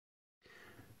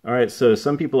All right, so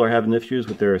some people are having issues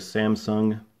with their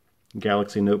Samsung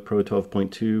Galaxy Note Pro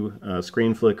 12.2,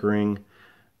 screen flickering,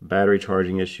 battery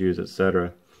charging issues,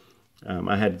 etc.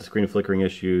 I had screen flickering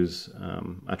issues.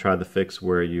 I tried the fix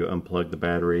where you unplug the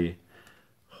battery,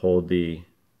 hold the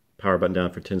power button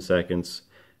down for 10 seconds,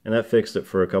 and that fixed it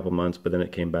for a couple months, but then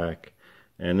it came back.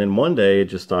 And then one day it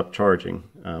just stopped charging.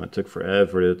 It took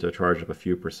forever to charge up a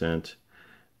few percent.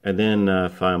 And then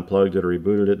if I unplugged it or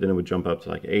rebooted it, then it would jump up to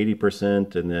like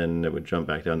 80%, and then it would jump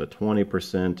back down to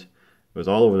 20%. It was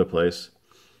all over the place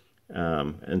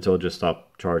until it just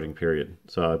stopped charging, period.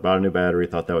 So I bought a new battery,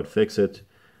 thought that would fix it.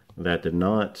 That did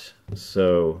not.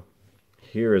 So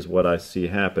here is what I see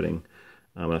happening.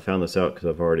 I found this out because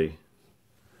I've already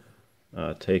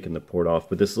taken the port off.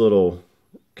 But this little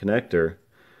connector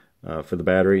for the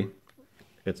battery,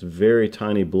 it's very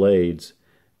tiny blades,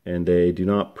 and they do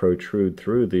not protrude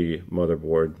through the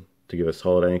motherboard to give a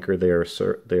solid anchor. They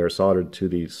are soldered to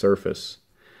the surface.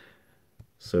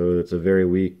 So it's a very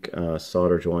weak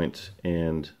solder joint,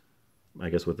 and I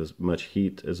guess with as much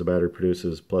heat as the battery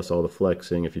produces, plus all the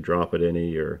flexing, if you drop it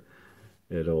any, or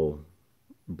it'll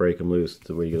break them loose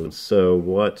the way you go. So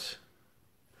what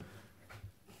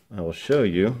I will show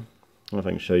you, I don't know if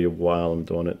I can show you while I'm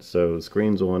doing it. So the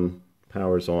screen's on,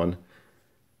 power's on.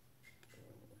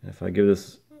 If I give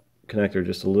this connector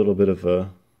just a little bit of a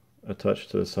touch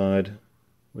to the side,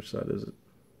 which side is it?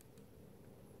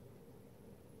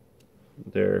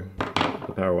 There,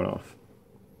 the power went off.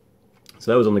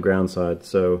 So that was on the ground side,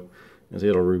 so as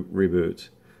it'll reboot.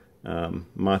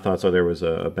 My thoughts are there was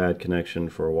a bad connection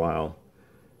for a while,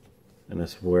 and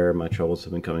that's where my troubles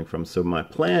have been coming from. So my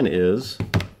plan is,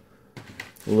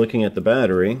 looking at the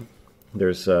battery,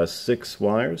 there's 6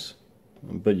 wires,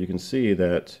 but you can see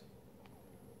that,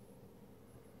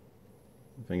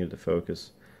 if I can get it to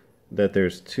focus, that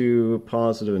there's 2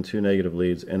 positive and 2 negative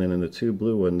leads, and then in the 2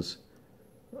 blue ones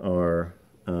are,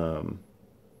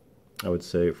 I would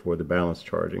say, for the balance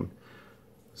charging.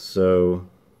 So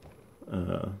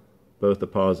both the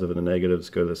positive and the negatives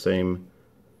go to the same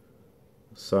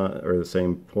side, or the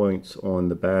same points on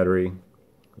the battery,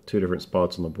 2 different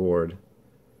spots on the board.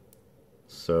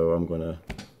 So I'm going to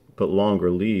put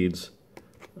longer leads,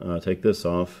 take this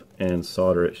off, and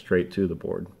solder it straight to the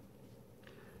board.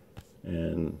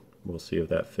 And we'll see if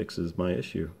that fixes my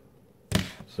issue.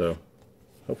 So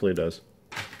hopefully it does.